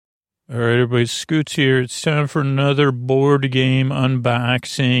All right, everybody, Scoots here. It's time for another board game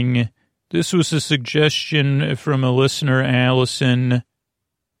unboxing. This was a suggestion from a listener, Allison,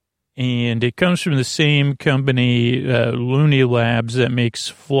 and it comes from the same company, Looney Labs, that makes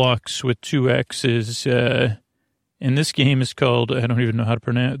Flux with two X's. And this game is called, I don't even know how to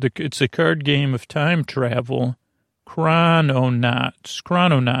pronounce it. It's a card game of time travel. Chrononauts.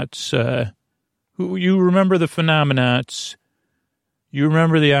 Who you remember the Phenomenauts? You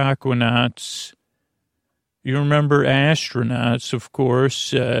remember the Aquanauts. You remember astronauts, of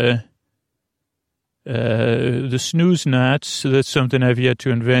course. The snooze knots. That's something I've yet to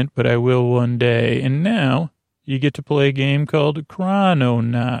invent, but I will one day. And now you get to play a game called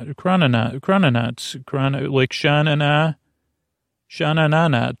Chrononauts. Like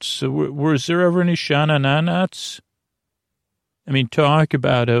Shananauts. Was there ever any Shananauts? I mean, talk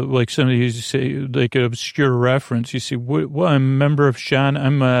about it like some of these say, like an obscure reference. You say, well, I'm a member of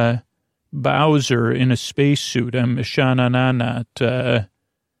I'm a Bowser in a spacesuit. I'm a Shananaut.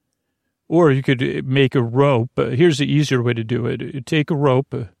 Or you could make a rope. Here's the easier way to do it. Take a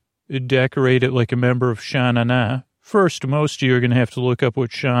rope, decorate it like a member of Shanana. First, most of you are going to have to look up what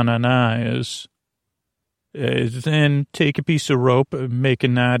Shanana is. Then take a piece of rope, make a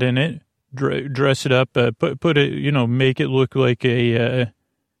knot in it. Dress it up, put it, make it look like a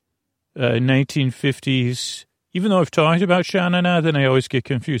 1950s. Even though I've talked about Shanana, then I always get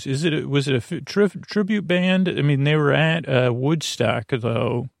confused. Was it a tribute band? I mean, they were at Woodstock,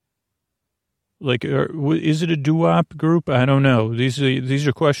 though. Like, is it a doo-wop group? I don't know. These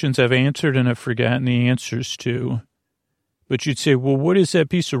are questions I've answered and I've forgotten the answers to. But you'd say, well, what is that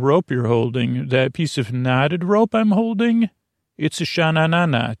piece of rope you're holding? That piece of knotted rope I'm holding? It's a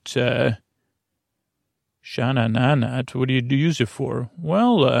Shananauts. Shananauts, what do you use it for?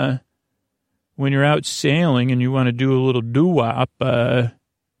 Well, when you're out sailing and you want to do a little doo-wop,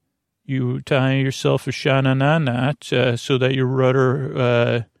 you tie yourself a Shananaut so that your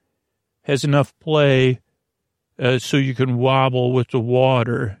rudder has enough play so you can wobble with the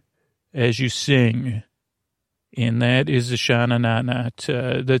water as you sing. And that is a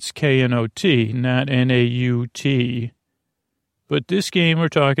Shananaut. That's K-N-O-T, not N-A-U-T. But this game we're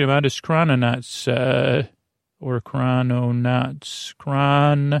talking about is Chrononauts, or Chrononauts.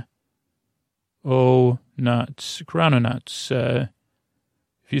 Chrononauts.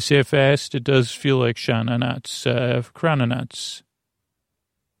 If you say it fast, it does feel like Shananauts, Chrononauts.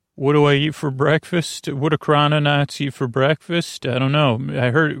 What do I eat for breakfast? What do Chrononauts eat for breakfast? I don't know. I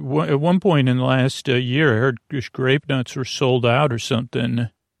heard at one point in the last year, I heard grape nuts were sold out or something.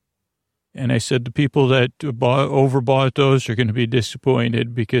 And I said the people that overbought those are going to be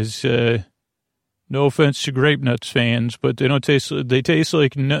disappointed because, no offense to grape nuts fans, but they taste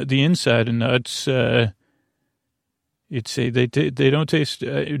like the inside of nuts. They don't taste,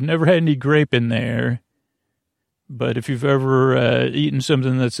 never had any grape in there. But if you've ever eaten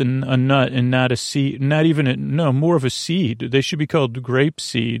something that's a nut and not a seed, more of a seed, they should be called grape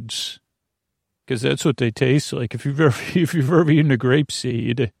seeds because that's what they taste like. If you've ever eaten a grape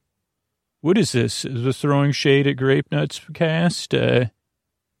seed. What is this? Is the throwing shade at grape nuts cast? You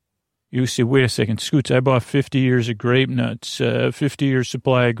say, wait a second, Scoots, I bought 50 years of grape nuts, 50 years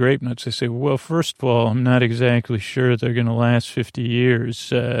supply of grape nuts. I say, well, first of all, I'm not exactly sure they're going to last 50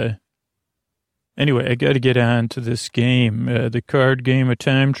 years. Anyway, I got to get on to this game, the card game of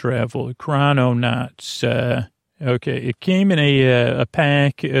time travel, Chrononauts. Okay, it came in a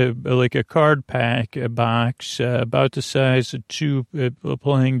pack, like a card pack, a box, about the size of two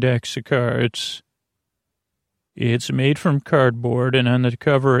playing decks of cards. It's made from cardboard, and on the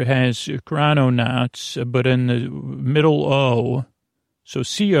cover it has Chrononauts, but in the middle O, so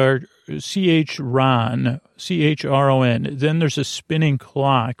C-H-R-O-N, then there's a spinning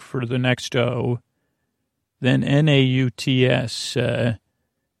clock for the next O, then N-A-U-T-S,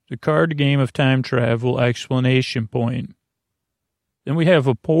 the card game of time travel, explanation point. Then we have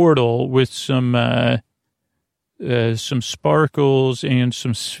a portal with some sparkles and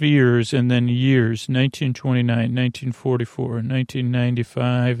some spheres, and then years, 1929, 1944,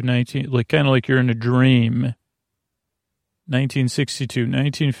 1995, kind of like you're in a dream. 1962,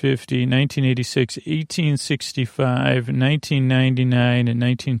 1950, 1986, 1865, 1999, and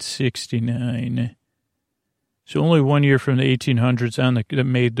 1969. So only 1 year from the 1800s that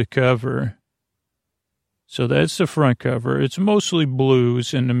made the cover. So that's the front cover. It's mostly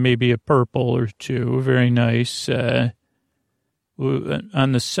blues and maybe a purple or two. Very nice. On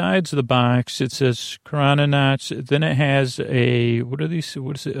the sides of the box, it says Chrononauts. Then it has a, what are these?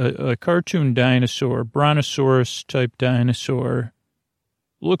 What is it? A cartoon dinosaur, brontosaurus type dinosaur.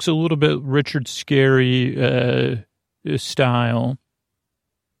 Looks a little bit Richard Scarry style.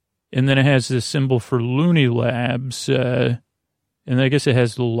 And then it has the symbol for Looney Labs. And I guess it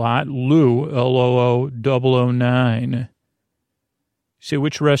has the lot, Lou, L-O-O-009. Say,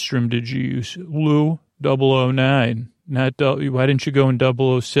 which restroom did you use? Lou, 009. Not, why didn't you go in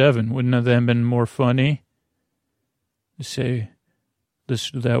 007? Wouldn't that have been more funny? Say,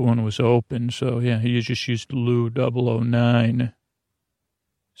 that one was open. So, yeah, you just used Lou, 009.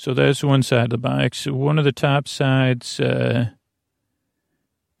 So that's one side of the box. One of the top sides,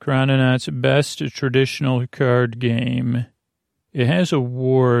 Chrononauts Best Traditional Card Game. It has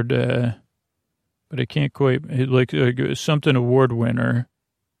award, but I can't quite, like something award winner.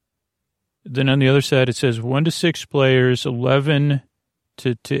 Then on the other side, it says 1 to 6 players, 11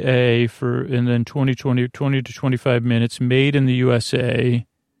 to A for, and then 20 to 25 minutes, made in the USA.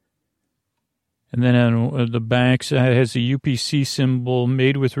 And then on the back side, it has a UPC symbol,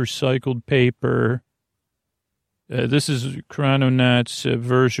 made with recycled paper. This is Chrononauts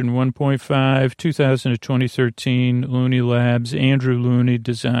version 1.5, 2000 to 2013, Looney Labs, Andrew Looney,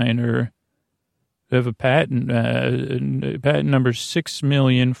 designer. They have a patent number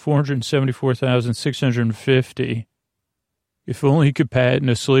 6,474,650. If only you could patent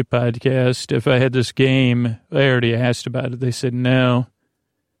a sleep podcast. If I had this game, I already asked about it. They said no.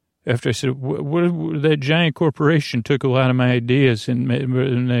 After I said, what that giant corporation took a lot of my ideas, and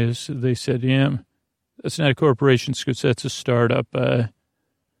they said, yeah, that's not a corporation, because that's a startup. And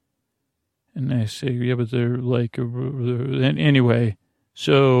I say, yeah, but they're like, anyway.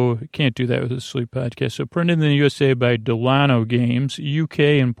 So can't do that with a sleep podcast. So printed in the USA by Delano Games. UK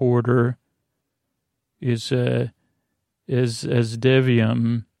importer is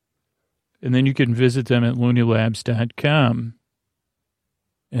Devium. And then you can visit them at looney.labs.com.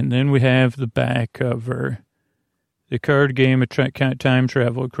 And then we have the back cover. The card game, time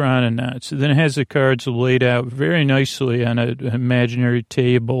travel, Chrononauts. Then it has the cards laid out very nicely on an imaginary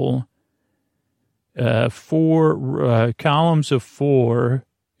table. 4 columns of 4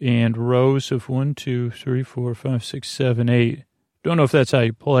 and rows of 1, 2, 3, 4, 5, 6, 7, 8. Don't know if that's how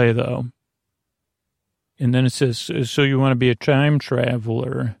you play, though. And then it says, so you want to be a time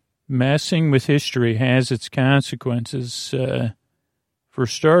traveler. Messing with history has its consequences. For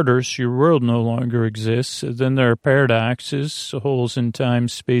starters, your world no longer exists. Then there are paradoxes, holes in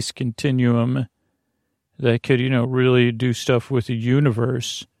time-space continuum that could, really do stuff with the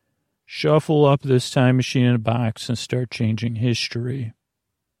universe. Shuffle up this time machine in a box and start changing history.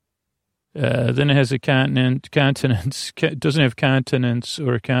 Then it has a continents. It doesn't have continents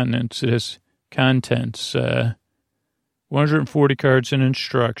or continents. It has contents. 140 cards and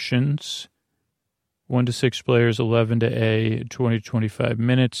instructions. 1 to 6 players, 11 to A, 20 to 25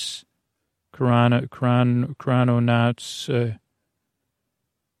 minutes. Chrononauts.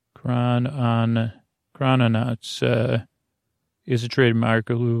 Chrononauts. Is a trademark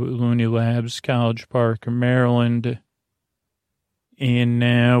of Looney Labs, College Park, Maryland. And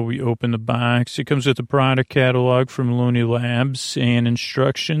now we open the box. It comes with a product catalog from Looney Labs and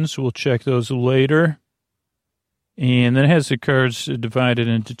instructions. We'll check those later. And then it has the cards divided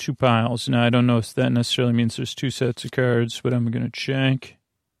into 2 piles. Now, I don't know if that necessarily means there's 2 sets of cards, but I'm going to check.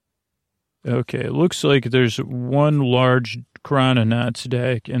 Okay, it looks like there's one large Chrononauts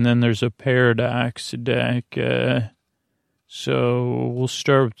deck, and then there's a Paradox deck. So we'll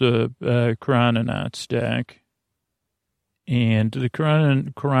start with the Chrononauts deck. And the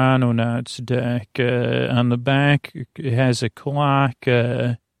Chrononauts deck, on the back, it has a clock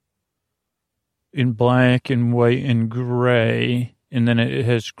in black and white and gray. And then it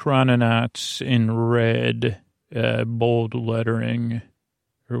has Chrononauts in red, bold lettering.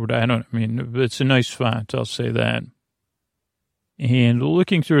 Or what it's a nice font, I'll say that. And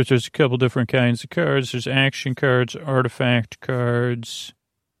looking through it, there's a couple different kinds of cards. There's action cards, artifact cards,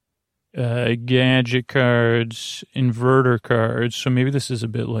 gadget cards, inverter cards. So maybe this is a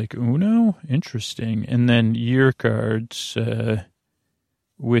bit like Uno. Interesting. And then year cards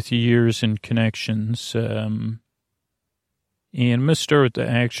with years and connections. And I'm going to start with the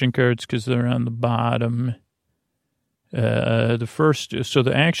action cards because they're on the bottom.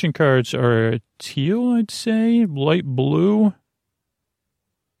 The action cards are teal, I'd say, light blue.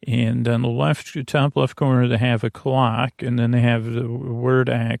 And on the top left corner, they have a clock, and then they have the word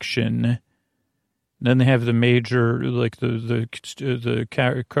action. Then they have the major, like the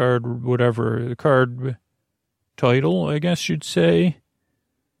card, whatever, the card title, I guess you'd say.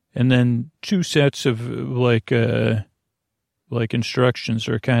 And then 2 sets of like instructions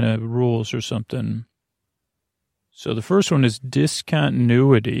or kind of rules or something. So the first one is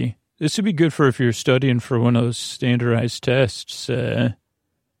discontinuity. This would be good for if you're studying for one of those standardized tests,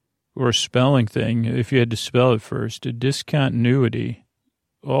 or a spelling thing, if you had to spell it first. Discontinuity.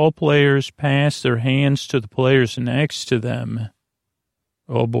 All players pass their hands to the players next to them.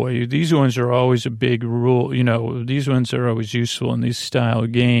 Oh boy, these ones are always a big rule. You know, these ones are always useful in these style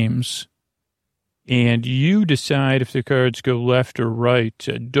of games. And you decide if the cards go left or right.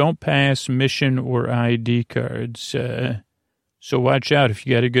 Don't pass mission or ID cards. So watch out. If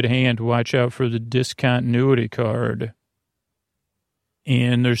you got a good hand, watch out for the discontinuity card.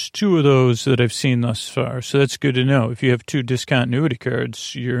 And there's 2 of those that I've seen thus far. So that's good to know. If you have 2 discontinuity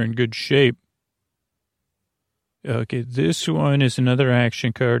cards, you're in good shape. Okay, this one is another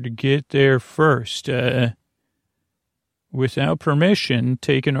action card. Get there first. Without permission,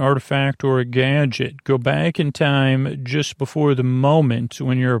 take an artifact or a gadget. Go back in time just before the moment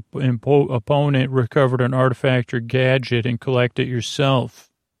when your opponent recovered an artifact or gadget and collect it yourself.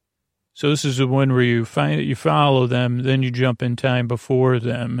 So this is the one where you follow them, then you jump in time before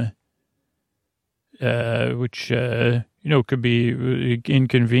them, which could be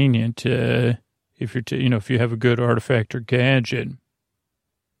inconvenient if if you have a good artifact or gadget.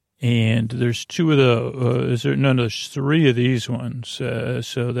 And there's 2 of the, there's 3 of these ones,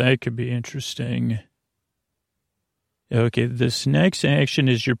 so that could be interesting. Okay, this next action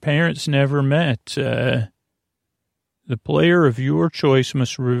is your parents never met. The player of your choice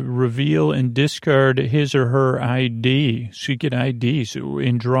must reveal and discard his or her ID. So you get IDs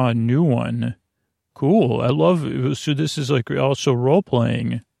and draw a new one. Cool, I love it. So this is like also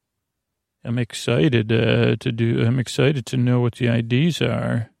role-playing. I'm excited to know what the IDs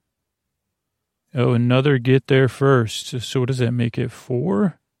are. Oh, another get there first. So what does that make it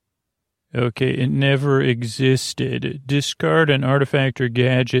 4? Okay, it never existed. Discard an artifact or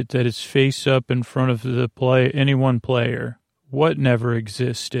gadget that is face up in front of any one player. What never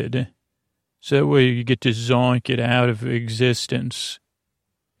existed? So that way you get to zonk it out of existence.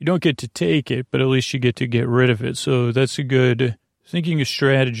 You don't get to take it, but at least you get to get rid of it. So that's a good thinking of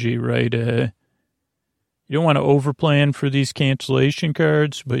strategy, right? You don't want to overplan for these cancellation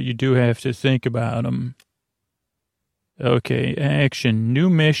cards, but you do have to think about them. Okay, action, new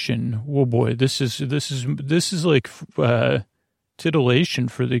mission. Oh boy, this is like titillation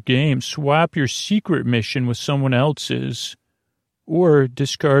for the game. Swap your secret mission with someone else's, or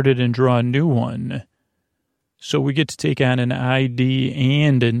discard it and draw a new one. So we get to take on an ID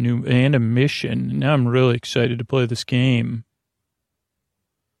and a mission. Now I'm really excited to play this game.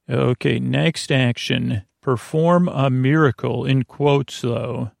 Okay, next action. Perform a miracle, in quotes,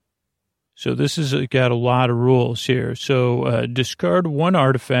 though. So this has got a lot of rules here. So discard 1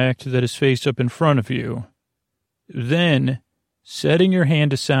 artifact that is face up in front of you. Then, setting your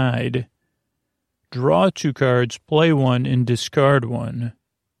hand aside, draw 2 cards, play 1, and discard 1.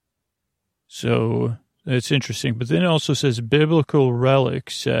 So that's interesting. But then it also says biblical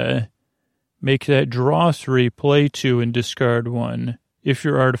relics. Make that draw 3, play 2, and discard 1. If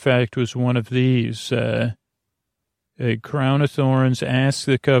your artifact was one of these, a crown of thorns, ask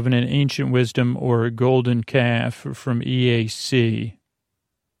the covenant, ancient wisdom, or a golden calf from EAC.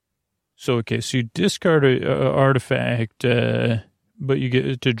 So, okay, so you discard an artifact, but you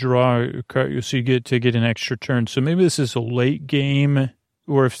get to draw a card, so you get to get an extra turn. So maybe this is a late game,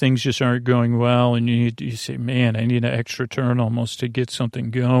 or if things just aren't going well, and you say, man, I need an extra turn almost to get something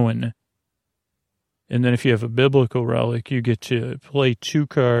going. And then if you have a biblical relic, you get to play 2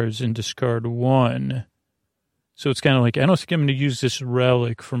 cards and discard 1. So it's kind of like, I don't think I'm going to use this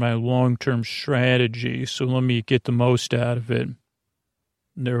relic for my long-term strategy, so let me get the most out of it.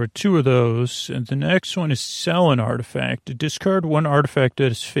 There are 2 of those, and the next one is sell an artifact. Discard 1 artifact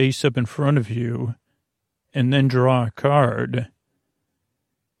that is face up in front of you, and then draw a card.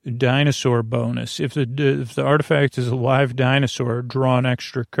 Dinosaur bonus. If the artifact is a live dinosaur, draw an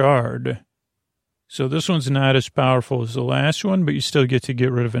extra card. So this one's not as powerful as the last one, but you still get to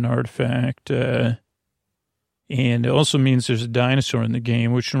get rid of an artifact. And it also means there's a dinosaur in the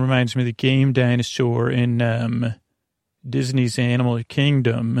game, which reminds me of the game Dinosaur in Disney's Animal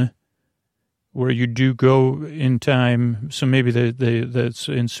Kingdom, where you do go in time. So maybe that's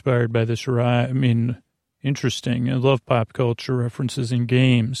inspired by this ride. I mean, interesting. I love pop culture references in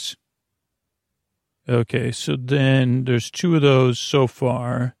games. Okay, so then there's 2 of those so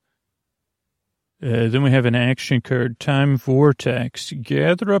far. Then we have an action card, Time Vortex.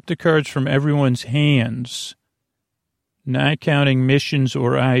 Gather up the cards from everyone's hands, not counting missions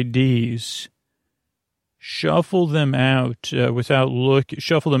or IDs. Shuffle them out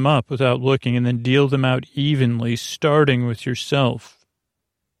shuffle them up without looking, and then deal them out evenly, starting with yourself.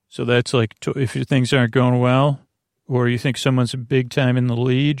 So that's like if your things aren't going well, or you think someone's big time in the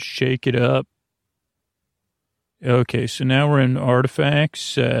lead, shake it up. Okay, so now we're in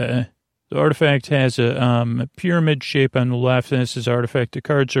artifacts. The artifact has a pyramid shape on the left, and this is artifact. The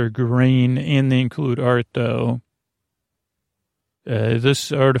cards are green, and they include art, though.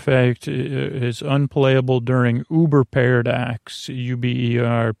 This artifact is unplayable during Uber Paradox,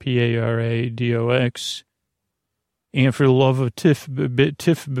 UberParadox. And for the love of Tiff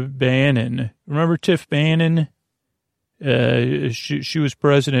Bannon. Remember Tiff Bannon? She was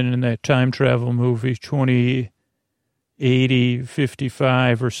president in that time travel movie,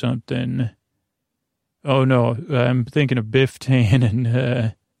 2080-55 or something. Oh, no, I'm thinking of Biff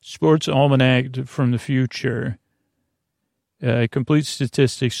Tannen. Sports Almanac from the Future. Complete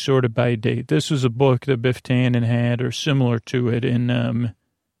statistics sorted by date. This was a book that Biff Tannen had, or similar to it, in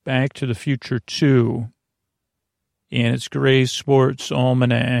Back to the Future 2. And it's Gray's Sports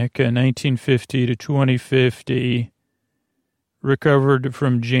Almanac, 1950 to 2050, recovered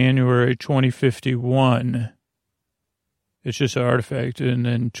from January 2051. It's just an artifact, and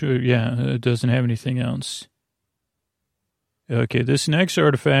then, it doesn't have anything else. Okay, this next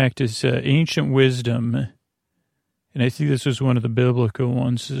artifact is Ancient Wisdom. And I think this was one of the biblical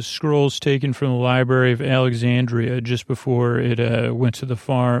ones. The scrolls taken from the Library of Alexandria just before it went to the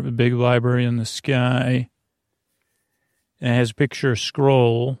farm, the big library in the sky. And it has a picture of a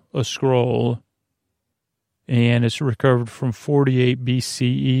scroll, and it's recovered from 48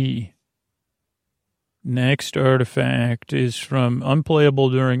 BCE. Next artifact is from Unplayable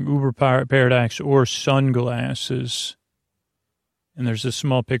During Uber Paradox or Sunglasses. And there's a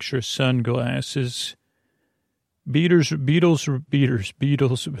small picture of sunglasses. Beatles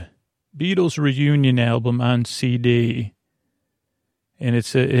reunion album on CD. And it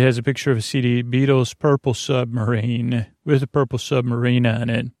has a picture of a CD, Beatles Purple Submarine, with a purple submarine on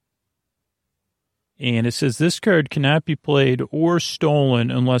it. And it says, this card cannot be played or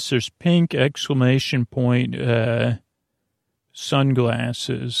stolen unless there's pink !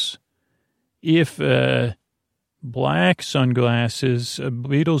 Sunglasses. If black sunglasses, a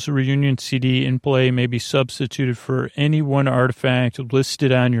Beatles reunion CD in play may be substituted for any one artifact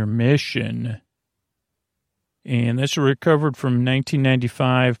listed on your mission. And that's recovered from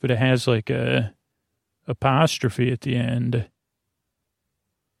 1995, but it has like a apostrophe at the end.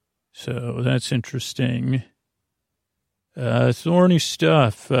 So that's interesting. Thorny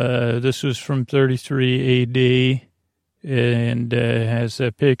Stuff. This was from 33 AD and has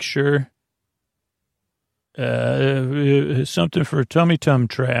a picture. Something for tummy tum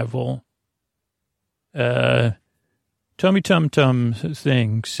travel. Tummy tum tum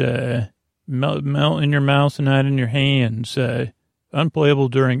things. Melt in your mouth and not in your hands. Unplayable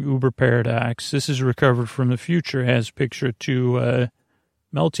during Uber Paradox. This is recovered from the future. Has a picture of two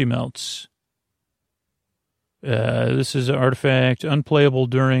melty melts. This is an artifact unplayable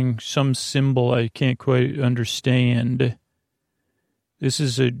during some symbol I can't quite understand. This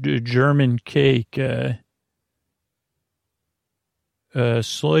is a German cake. A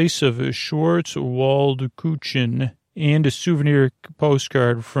slice of Schwarzwaldkuchen and a souvenir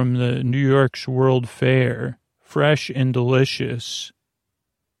postcard from the New York's World Fair. Fresh and delicious.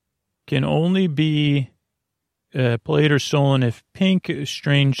 Can only be played or stolen if pink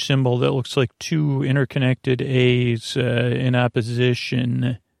strange symbol that looks like two interconnected A's in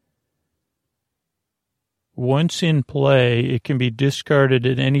opposition. Once in play, it can be discarded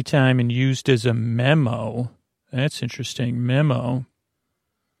at any time and used as a memo. That's interesting. Memo.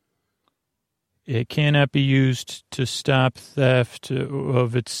 It cannot be used to stop theft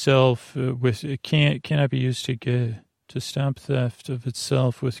of itself. Cannot be used to stop theft of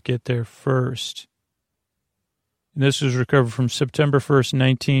itself with get there first. And this was recovered from September 1st,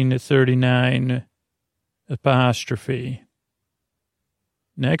 1939, apostrophe.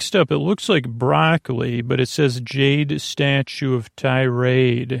 Next up, it looks like broccoli, but it says Jade Statue of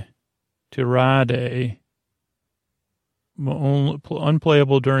Tirade.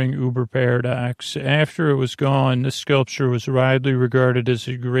 Unplayable during Uber Paradox. After it was gone, this sculpture was widely regarded as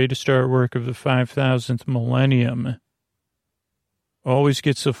the greatest artwork of the 5000th millennium. Always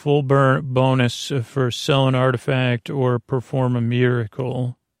gets a full bonus for sell an artifact or perform a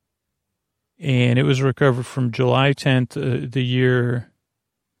miracle. And it was recovered from July 10th, the year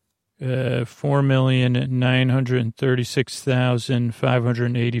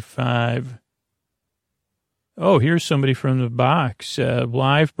 4,936,585. Oh, here's somebody from the box.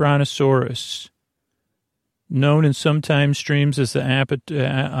 Live Brontosaurus. Known in some time streams as the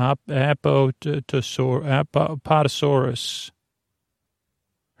Apatosaurus.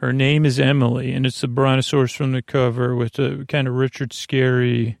 Her name is Emily, and it's the Brontosaurus from the cover with a kind of Richard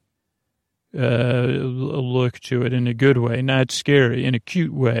Scary look to it in a good way. Not scary, in a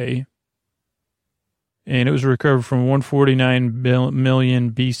cute way. And it was recovered from 149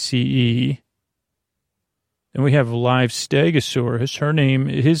 million BCE. And we have a live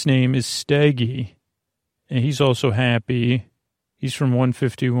Stegosaurus. His name is Stegi. And he's also happy. He's from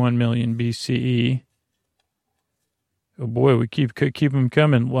 151 million BCE. Oh boy, we keep them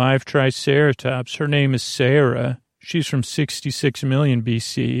coming. Live Triceratops. Her name is Sarah. She's from 66 million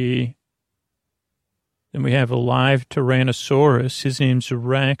BCE. Then we have a live Tyrannosaurus. His name's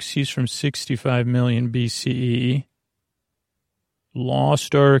Rex. He's from 65 million BCE.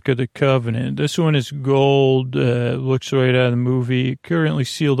 Lost Ark of the Covenant. This one is gold. Looks right out of the movie. Currently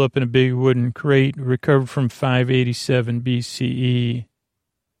sealed up in a big wooden crate. Recovered from 587 BCE.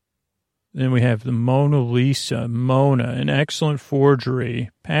 Then we have the Mona Lisa. Mona, an excellent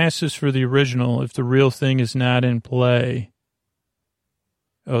forgery. Passes for the original if the real thing is not in play.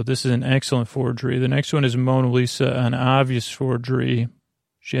 Oh, this is an excellent forgery. The next one is Mona Lisa, an obvious forgery.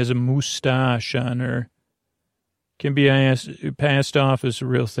 She has a moustache on her. Can be passed off as a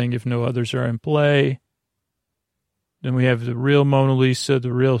real thing if no others are in play. Then we have the real Mona Lisa,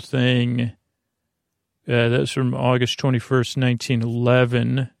 the real thing. That's from August 21st,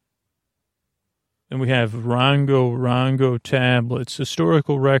 1911. Then we have Rongo tablets,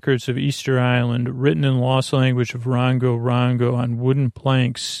 historical records of Easter Island, written in lost language of Rongo on wooden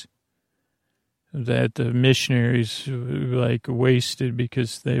planks that the missionaries wasted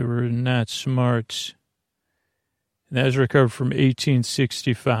because they were not smart. And that was recovered from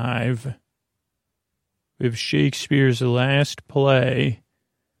 1865. We have Shakespeare's last play,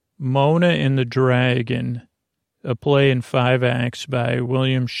 Mona and the Dragon, a play in 5 acts by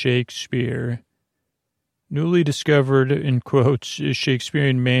William Shakespeare. Newly discovered, in quotes,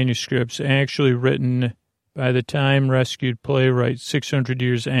 Shakespearean manuscripts actually written by the time-rescued playwright 600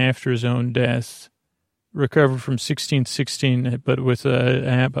 years after his own death. Recovered from 1616, but with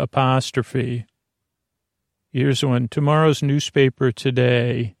an apostrophe. Here's one. Tomorrow's newspaper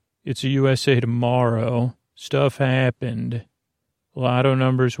today. It's a USA Tomorrow. Stuff happened. Lotto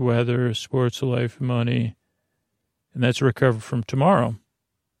numbers, weather, sports, life, money. And that's recovered from tomorrow.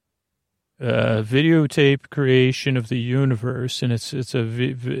 Videotape creation of the universe, and it's a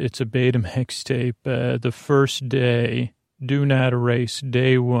Betamax tape. The first day, do not erase,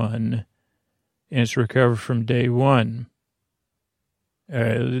 day 1, and it's recovered from day 1.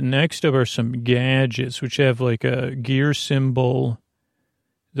 Next up are some gadgets, which have like a gear symbol.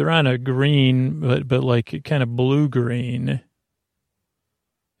 They're on a green, but like kind of blue-green.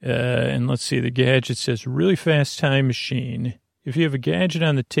 And let's see, the gadget says really fast time machine. If you have a gadget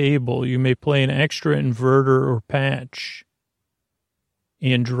on the table, you may play an extra inverter or patch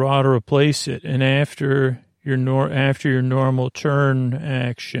and draw to replace it. And after your normal turn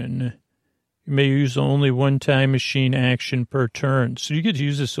action, you may use only one time machine action per turn. So you get to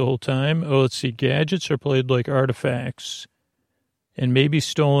use this the whole time. Oh, let's see. Gadgets are played like artifacts and may be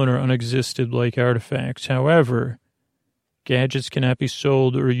stolen or unexisted like artifacts. However, gadgets cannot be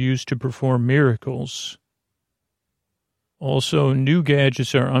sold or used to perform miracles. Also, new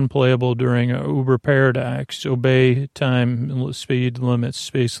gadgets are unplayable during a Uber paradox. Obey time, speed limits,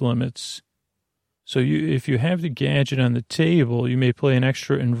 space limits. So if you have the gadget on the table, you may play an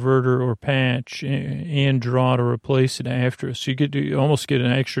extra inverter or patch and draw to replace it after. So you almost get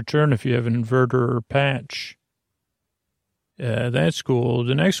an extra turn if you have an inverter or patch. That's cool.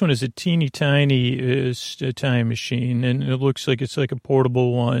 The next one is a teeny tiny time machine, and it looks like it's like a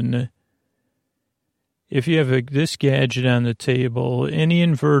portable one. If you have this gadget on the table, any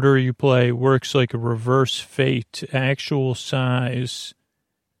inverter you play works like a reverse fate, actual size.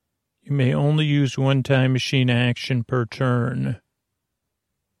 You may only use one time machine action per turn.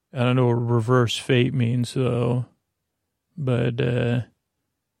 I don't know what reverse fate means, though. But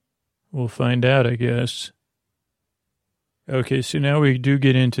we'll find out, I guess. Okay, so now we do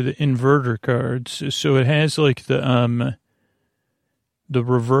get into the inverter cards. So it has like the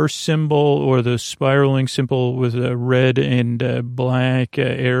reverse symbol or the spiraling symbol with a red and black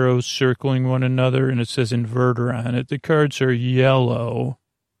arrows circling one another, and it says inverter on it. The cards are yellow.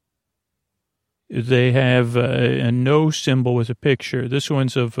 They have a no symbol with a picture. This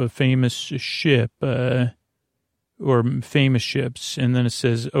one's of a famous ship or famous ships, and then it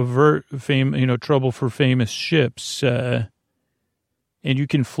says avert trouble for famous ships. And you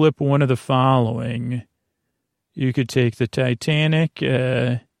can flip one of the following. You could take the Titanic,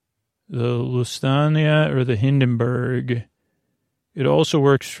 the Lusitania, or the Hindenburg. It also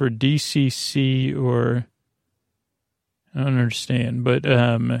works for DCC or, I don't understand, but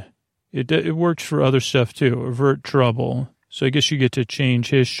it works for other stuff too, avert trouble. So I guess you get to change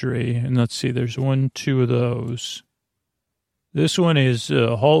history. And let's see, there's 1, 2 of those. This one is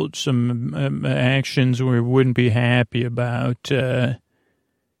halt some actions we wouldn't be happy about in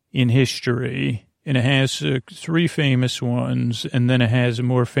history. And it has 3 famous ones, and then it has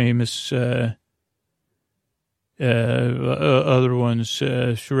more famous other ones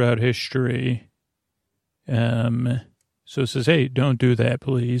throughout history. So it says, hey, don't do that,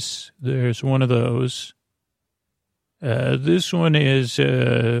 please. There's one of those. This one is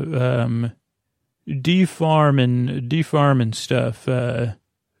defarming stuff.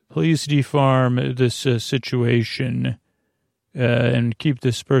 Please defarm this situation and keep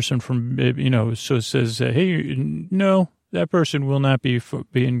this person from, so it says, hey, no, that person will not be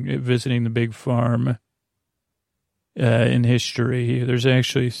visiting the big farm in history. There's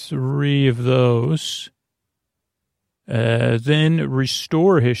actually 3 of those. Then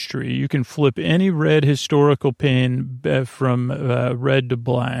restore history. You can flip any red historical pin from red to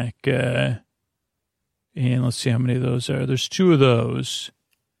black. And let's see how many of those are. There's 2 of those.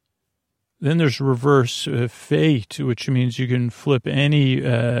 Then there's reverse fate, which means you can flip any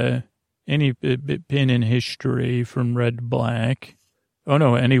pin in history from red to black. Oh,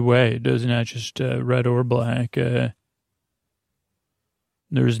 no, any way. It does not just red or black.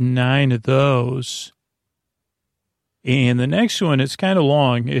 There's 9 of those. And the next one, it's kind of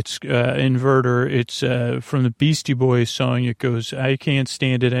long. It's inverter. It's from the Beastie Boys song. It goes, I can't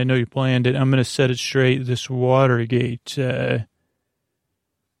stand it. I know you planned it. I'm going to set it straight. This Watergate. So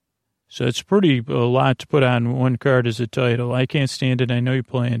it's a lot to put on one card as a title. I can't stand it. I know you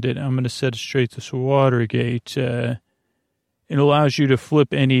planned it. I'm going to set it straight. This Watergate. It allows you to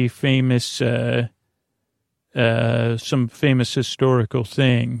flip any famous, some famous historical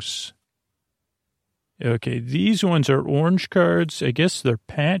things. Okay, these ones are orange cards. I guess they're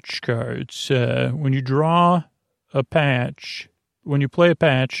patch cards. When you draw a patch, when you play a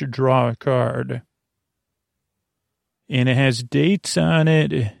patch, you draw a card. And it has dates on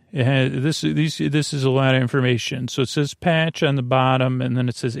it. It has this is a lot of information. So it says patch on the bottom, and then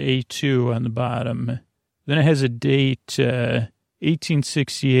it says A2 on the bottom. Then it has a date,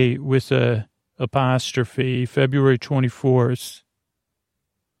 1868 with a apostrophe, February 24th.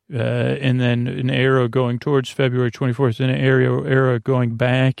 And then an arrow going towards February 24th, and an arrow going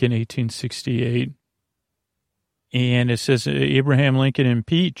back in 1868. And it says Abraham Lincoln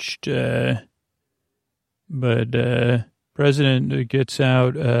impeached, but president gets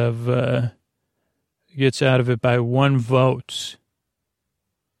out of it by 1 vote.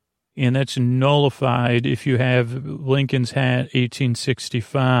 And that's nullified if you have Lincoln's hat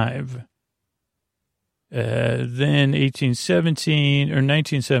 1865. Then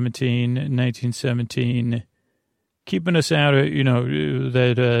 1917, keeping us out of,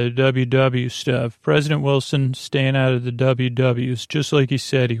 that WW stuff. President Wilson staying out of the WWs, just like he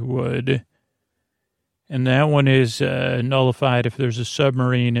said he would. And that one is nullified if there's a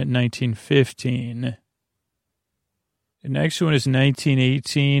submarine at 1915. The next one is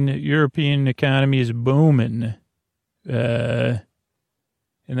 1918. European economy is booming.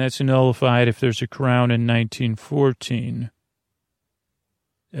 And that's nullified if there's a crown in 1914.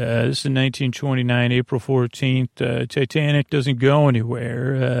 This is 1929, April 14th. Titanic doesn't go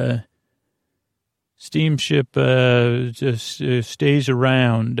anywhere. Steamship just stays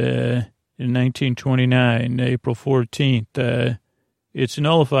around in 1929, April 14th. It's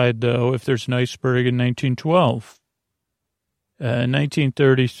nullified, though, if there's an iceberg in 1912.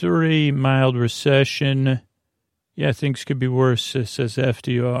 1933, mild recession. Yeah, things could be worse, says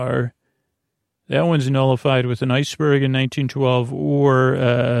FDR. That one's nullified with an iceberg in 1912 or,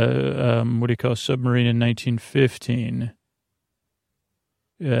 submarine in 1915.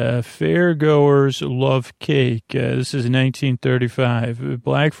 Fairgoers love cake. This is 1935.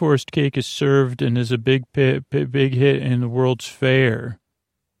 Black Forest cake is served and is a big hit in the World's Fair.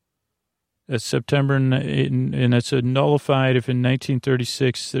 That's September, and it's a nullified if in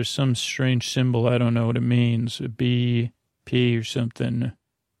 1936 there's some strange symbol. I don't know what it means, a B, P or something.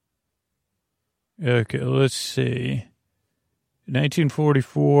 Okay, let's see.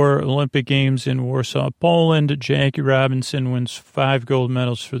 1944 Olympic Games in Warsaw, Poland. Jackie Robinson wins 5 gold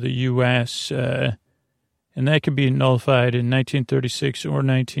medals for the U.S., and that could be nullified in 1936 or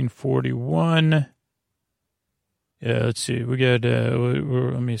 1941. Yeah, let's see. We got,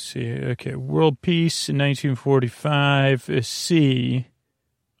 let me see. Okay, World Peace in 1945, C,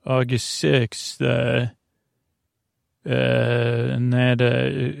 August 6th. And that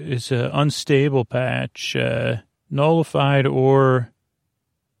is an unstable patch, nullified or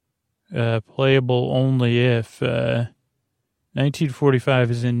playable only if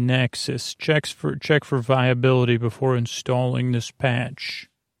 1945 is in Nexus. Check for viability before installing this patch.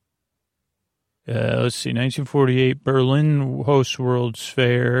 Let's see, 1948, Berlin hosts World's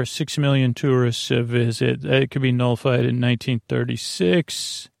Fair, 6 million tourists visit. That could be nullified in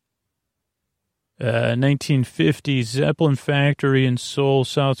 1936. 1950, Zeppelin factory in Seoul,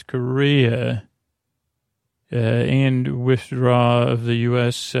 South Korea, and withdraw of the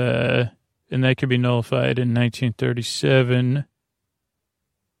U.S., and that could be nullified in 1937.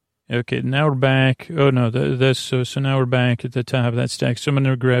 Okay, now we're back. Oh, no, that's so now we're back at the top of that stack. So I'm going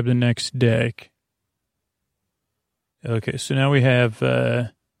to grab the next deck. Okay, so now we have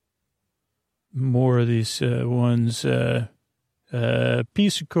more of these ones.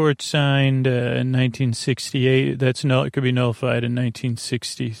 Peace Accord signed in 1968. It could be nullified in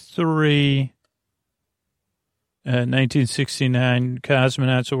 1963. 1969,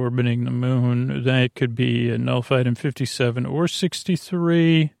 cosmonauts orbiting the moon. That could be nullified in 57 or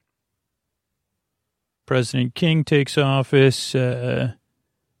 63. President King takes office after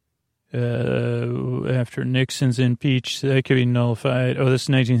Nixon's impeached. That could be nullified. Oh, that's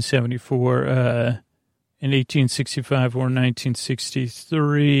 1974. In 1865 or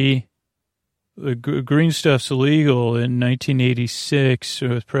 1963. The green stuff's illegal in 1986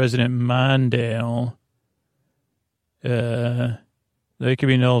 with President Mondale. That could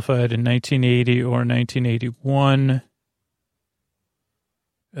be nullified in 1980 or 1981.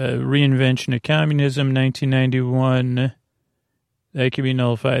 Reinvention of communism, 1991. That could be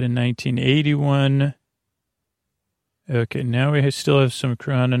nullified in 1981. Okay, now we still have some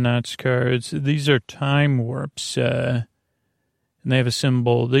Chrononauts cards. These are time warps, and they have a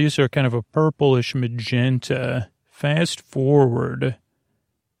symbol. These are kind of a purplish magenta. Fast forward.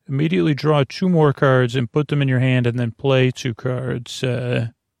 Immediately draw 2 more cards and put them in your hand and then play 2 cards.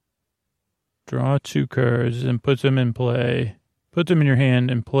 Draw 2 cards and put them in play. Put them in your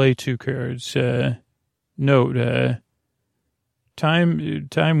hand and play 2 cards. Note,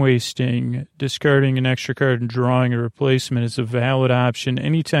 time wasting, discarding an extra card and drawing a replacement is a valid option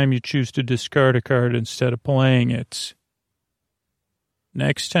anytime you choose to discard a card instead of playing it.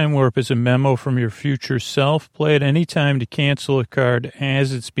 Next time warp is a memo from your future self. Play at any time to cancel a card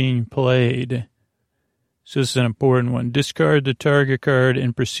as it's being played. So this is an important one. Discard the target card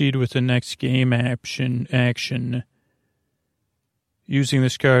and proceed with the next game action. Using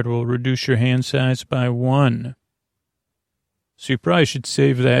this card will reduce your hand size by 1. So you probably should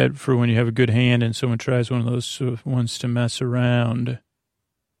save that for when you have a good hand and someone tries one of those ones to mess around.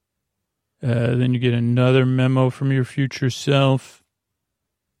 Then you get another memo from your future self.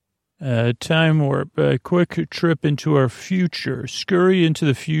 Time warp, a quick trip into our future. Scurry into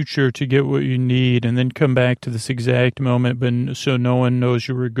the future to get what you need and then come back to this exact moment but so no one knows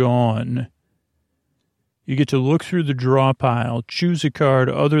you were gone. You get to look through the draw pile, choose a card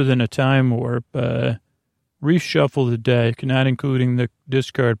other than a time warp, reshuffle the deck, not including the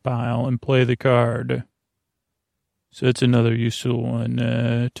discard pile, and play the card. So that's another useful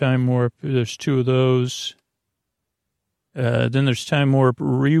one. Time warp, there's 2 of those. Then there's time warp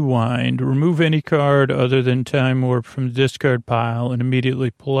rewind. Remove any card other than time warp from the discard pile and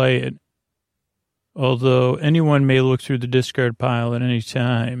immediately play it. Although anyone may look through the discard pile at any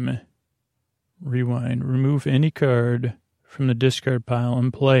time. Rewind. Remove any card from the discard pile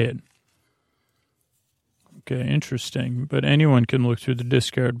and play it. Okay, interesting. But anyone can look through the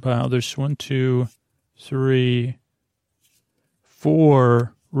discard pile. There's 1, 2, 3,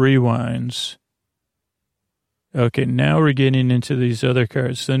 4 rewinds. Okay, now we're getting into these other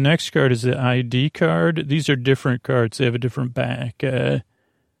cards. The next card is the ID card. These are different cards. They have a different back.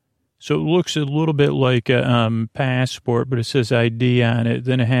 So it looks a little bit like a passport, but it says ID on it.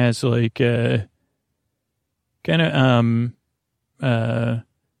 Then it has like kind of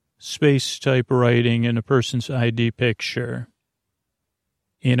space type writing and a person's ID picture.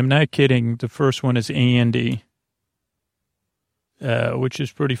 And I'm not kidding. The first one is Andy. Which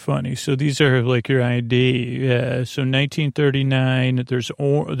is pretty funny. So these are like your ID. So 1939,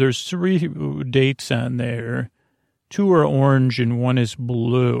 there's 3 dates on there. 2 are orange and 1 is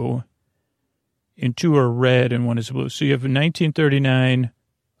blue. And 2 are red and 1 is blue. So you have a 1939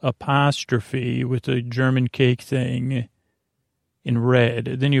 apostrophe with the German cake thing in red.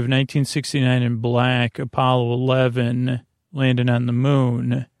 Then you have 1969 in black, Apollo 11 landing on the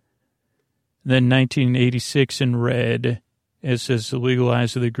moon. Then 1986 in red. It says the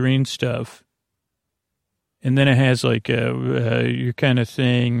legalize of the green stuff. And then it has like your kind of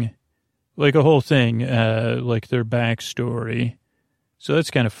thing, like a whole thing, like their backstory. So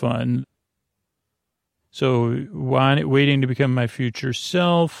that's kind of fun. So waiting to become my future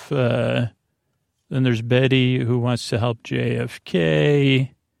self. Then there's Betty who wants to help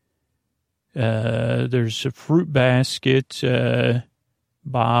JFK. There's a fruit basket.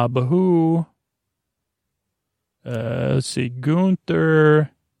 Bob who. Let's see. Gunther.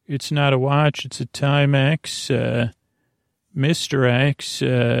 It's not a watch. It's a Timex. Mr. X.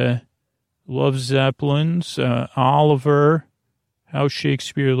 Loves Zeppelins. Oliver. How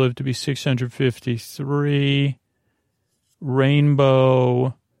Shakespeare lived to be 653.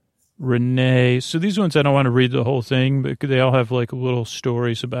 Rainbow. Renee. So these ones, I don't want to read the whole thing, but they all have like little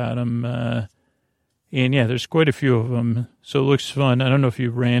stories about them. And yeah, there's quite a few of them. So it looks fun. I don't know if you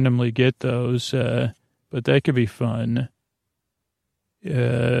randomly get those, but that could be fun.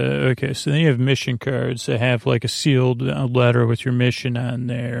 Okay, so then you have mission cards that have like a sealed letter with your mission on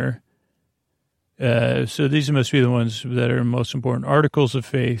there. So these must be the ones that are most important. Articles of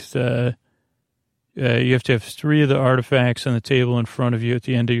faith. You have to have 3 of the artifacts on the table in front of you at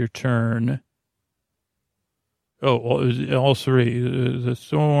the end of your turn. Oh, all 3. The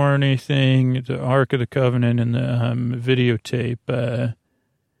thorny thing, the Ark of the Covenant, and the videotape.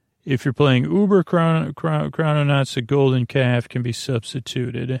 If you're playing Uber Chrononauts, the golden calf can be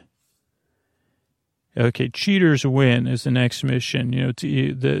substituted. Okay, Cheaters Win is the next mission.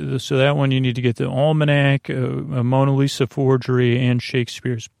 So that one you need to get the Almanac, a Mona Lisa forgery, and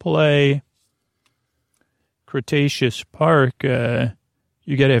Shakespeare's play. Cretaceous Park,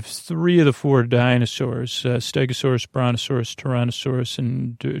 you got to have 3 of the 4 dinosaurs, Stegosaurus, Brontosaurus, Tyrannosaurus,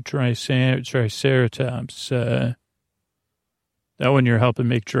 and Triceratops. That one you're helping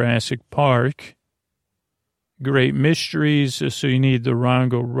make Jurassic Park. Great Mysteries, so you need the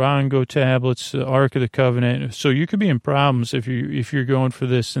Rongo tablets, the Ark of the Covenant. So you could be in problems if you're going for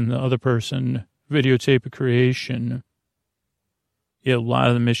this and the other person videotape a creation. Yeah, a lot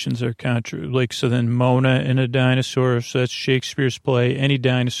of the missions are so then Mona and a dinosaur, so that's Shakespeare's play, any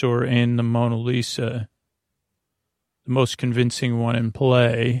dinosaur and the Mona Lisa. The most convincing one in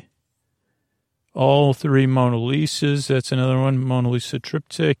play. All 3 Mona Lisas, that's another one, Mona Lisa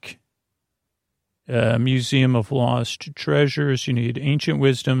triptych. Museum of Lost Treasures, you need Ancient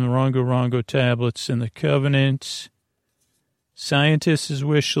Wisdom, Rongo tablets, and the Covenant. Scientist's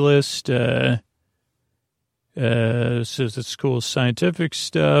wish list, says it's cool scientific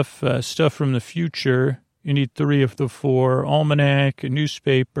stuff, stuff from the future. You need 3 of the 4, almanac, a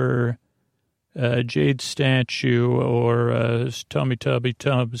newspaper, jade statue, or Tummy Tubby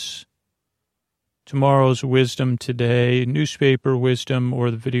Tubs. Tomorrow's wisdom today, newspaper wisdom, or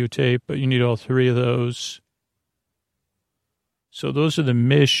the videotape, but you need all 3 of those. So those are the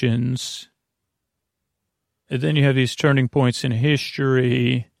missions. And then you have these turning points in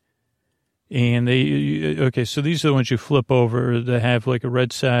history. And so these are the ones you flip over that have like a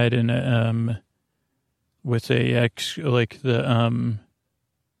red side and with a X, like the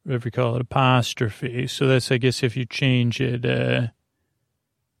whatever you call it, apostrophe. So that's, I guess, if you change it.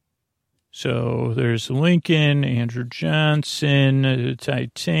 So there's Lincoln, Andrew Johnson,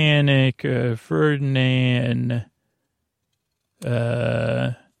 Titanic, Ferdinand.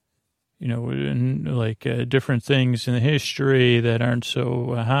 Different things in the history that aren't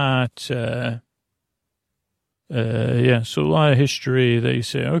so hot. So a lot of history that you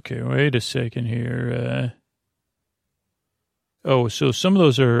say, okay, wait a second here. So some of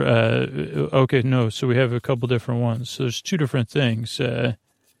those are, so we have a couple different ones. So there's 2 different things.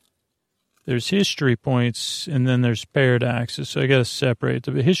 There's history points, and then there's paradoxes. So I got to separate.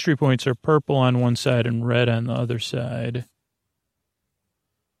 The history points are purple on one side and red on the other side.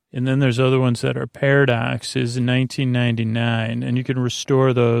 And then there's other ones that are paradoxes in 1999, and you can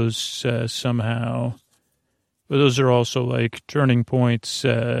restore those somehow. But those are also like turning points.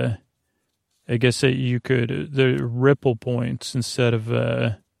 I guess that they're ripple points instead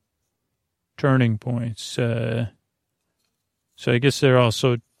of turning points. So I guess they're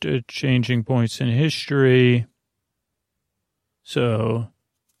also changing points in history. So,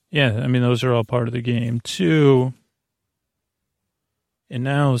 yeah, I mean, those are all part of the game, too. And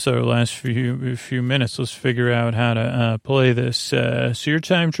now is our last few minutes. Let's figure out how to play this. So you're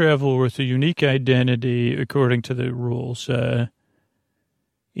time travel with a unique identity according to the rules,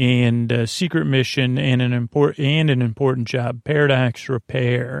 and a secret mission and an important job. Paradox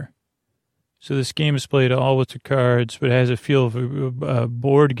repair. So this game is played all with the cards, but it has a feel of a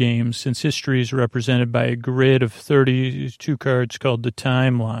board game since history is represented by a grid of 32 cards called the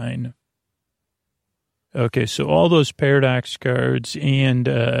timeline. Okay, so all those paradox cards and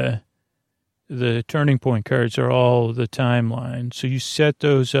the turning point cards are all the timeline. So you set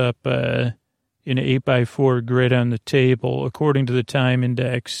those up in an 8x4 grid on the table according to the time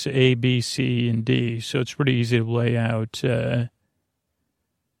index A, B, C, and D. So it's pretty easy to lay out.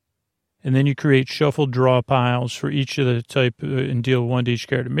 And then you create shuffle draw piles for each of the type and deal 1 to each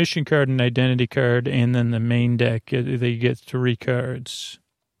card. A mission card, an identity card, and then the main deck, they get 3 cards.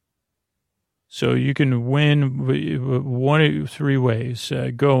 So you can win one of three ways.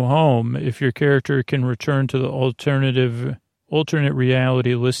 Go home if your character can return to the alternate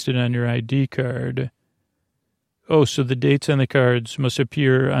reality listed on your ID card. Oh, so the dates on the cards must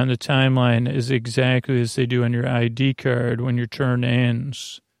appear on the timeline as exactly as they do on your ID card when your turn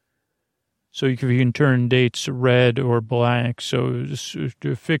ends. So you can turn dates red or black. So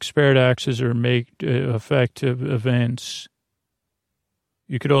to fix paradoxes or make effective events.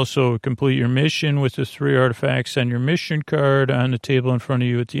 You could also complete your mission with the 3 artifacts on your mission card on the table in front of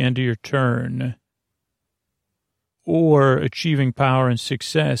you at the end of your turn. Or achieving power and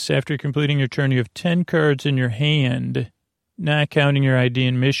success. After completing your turn, you have 10 cards in your hand. Not counting your ID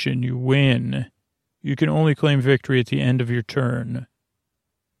and mission, you win. You can only claim victory at the end of your turn.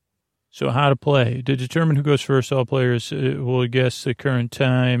 So how to play. To determine who goes first, all players will guess the current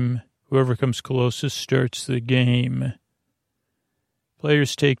time. Whoever comes closest starts the game.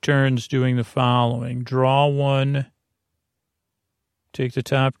 Players take turns doing the following. Draw one. Take the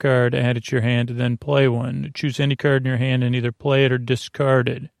top card, add it to your hand, and then play one. Choose any card in your hand and either play it or discard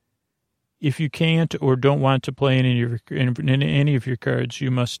it. If you can't or don't want to play any of your cards, you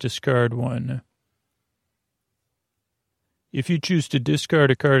must discard one. If you choose to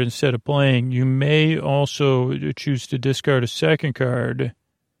discard a card instead of playing, you may also choose to discard a second card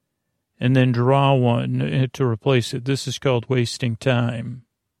and then draw one to replace it. This is called wasting time.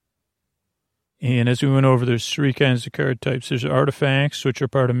 And as we went over, there's 3 kinds of card types. There's artifacts, which are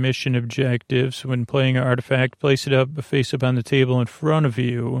part of mission objectives. When playing an artifact, place it up, face up on the table in front of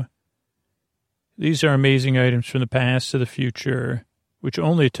you. These are amazing items from the past to the future, which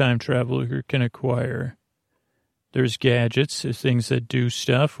only a time traveler can acquire. There's gadgets, things that do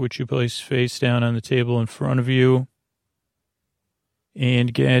stuff, which you place face down on the table in front of you.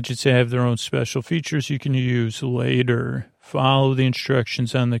 And gadgets have their own special features you can use later. Follow the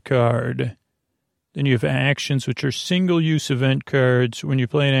instructions on the card. Then you have actions, which are single-use event cards. When you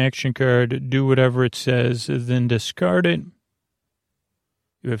play an action card, do whatever it says, then discard it.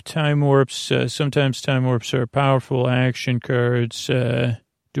 You have time warps. Sometimes time warps are powerful action cards.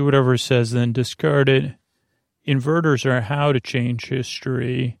 Do whatever it says, then discard it. Inverters are how to change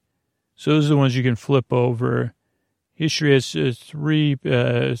history. So those are the ones you can flip over. History has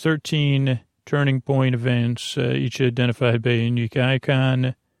 13 turning point events, each identified by a unique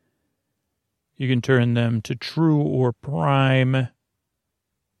icon. You can turn them to true or prime.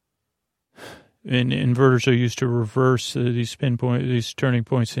 And inverters are used to reverse these turning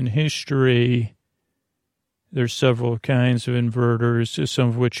points in history. There's several kinds of inverters, some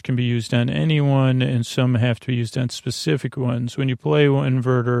of which can be used on anyone, and some have to be used on specific ones. When you play one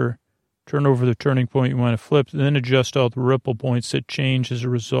inverter, turn over the turning point you want to flip, then adjust all the ripple points that change as a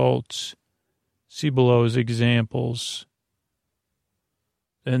result. See below as examples.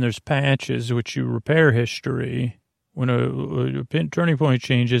 Then there's patches, which you repair history. When a turning point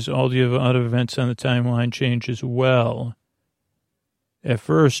changes, all the other events on the timeline change as well. At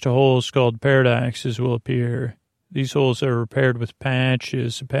first, holes called paradoxes will appear. These holes are repaired with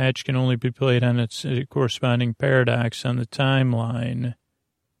patches. A patch can only be played on its corresponding paradox on the timeline.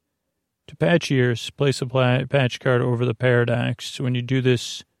 To patch years, place a patch card over the paradox. When you do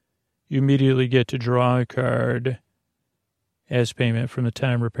this, you immediately get to draw a card as payment from the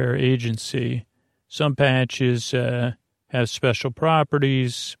time repair agency. Some patches have special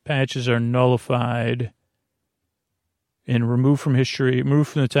properties. Patches are nullified and removed from the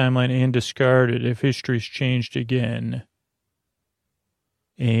timeline and discarded if history's changed again.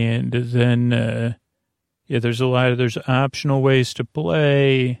 And then, there's optional ways to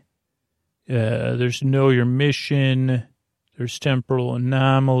play. There's know your mission. There's temporal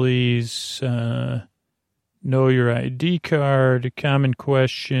anomalies. Know your ID card. Common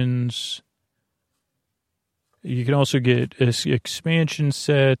questions. You can also get expansion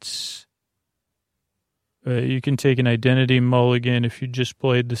sets. You can take an identity mulligan if you just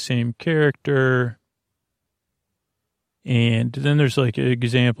played the same character. And then there's like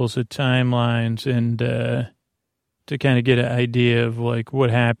examples of timelines and to kind of get an idea of like what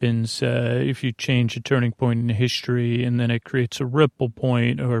happens if you change a turning point in history and then it creates a ripple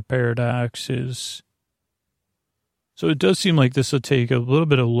point or paradoxes. So it does seem like this will take a little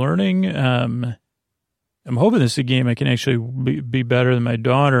bit of learning. I'm hoping this is a game I can actually be better than my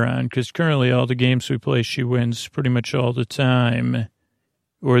daughter on, because currently all the games we play, she wins pretty much all the time.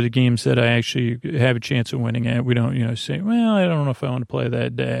 Or the games that I actually have a chance of winning at, we don't, say, well, I don't know if I want to play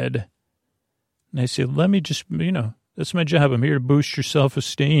that, Dad. And I say, let me just, that's my job. I'm here to boost your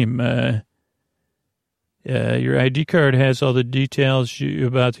self-esteem. Your ID card has all the details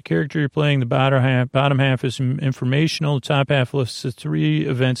about the character you're playing. The bottom half is informational. The top half lists the 3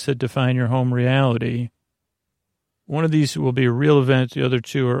 events that define your home reality. One of these will be a real event. The other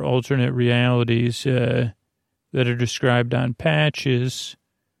 2 are alternate realities that are described on patches.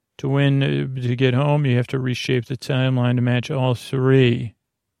 To get home, you have to reshape the timeline to match all 3.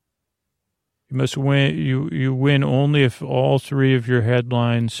 You must win. You win only if all 3 of your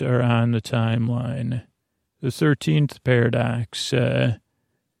headlines are on the timeline. The 13th paradox.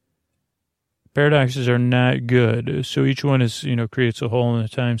 Paradoxes are not good. So each one creates a hole in the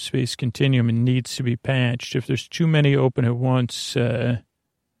time-space continuum and needs to be patched. If there's too many open at once, there'll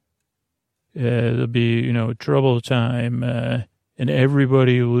be, trouble time, and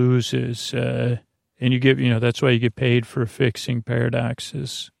everybody loses. And you get, that's why you get paid for fixing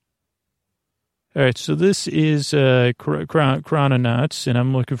paradoxes. All right, so this is Chrononauts, and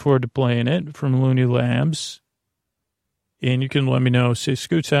I'm looking forward to playing it from Looney Labs. And you can let me know, say,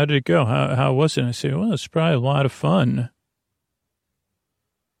 Scoots, how did it go? How was it? And I say, well, it's probably a lot of fun.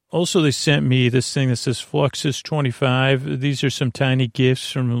 Also, they sent me this thing that says Fluxus 25. These are some tiny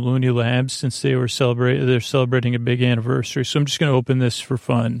gifts from Looney Labs since they're celebrating a big anniversary. So I'm just going to open this for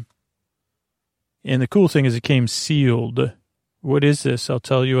fun. And the cool thing is it came sealed. What is this? I'll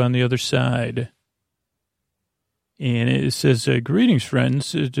tell you on the other side. And it says, greetings,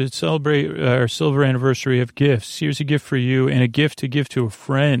 friends. To celebrate our silver anniversary of gifts, here's a gift for you and a gift to give to a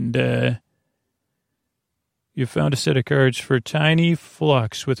friend. You found a set of cards for Tiny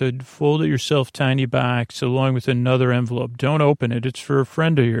Flux with a fold-it-yourself tiny box along with another envelope. Don't open it. It's for a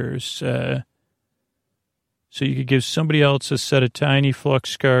friend of yours. So you could give somebody else a set of Tiny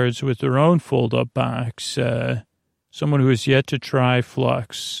Flux cards with their own fold-up box. Someone who has yet to try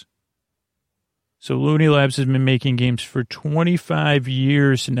Flux. So Looney Labs has been making games for 25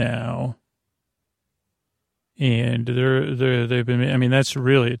 years now. And they've been, that's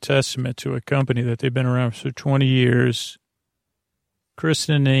really a testament to a company that they've been around for 20 years.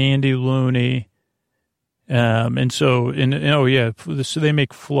 Kristen and Andy Looney. So they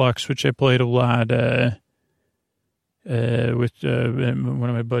make Flux, which I played a lot with one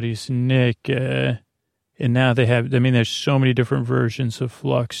of my buddies, Nick. And now they have, there's so many different versions of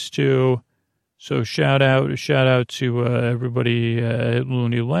Flux too. So shout out to everybody at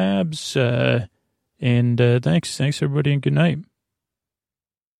Looney Labs. And thanks everybody, and good night.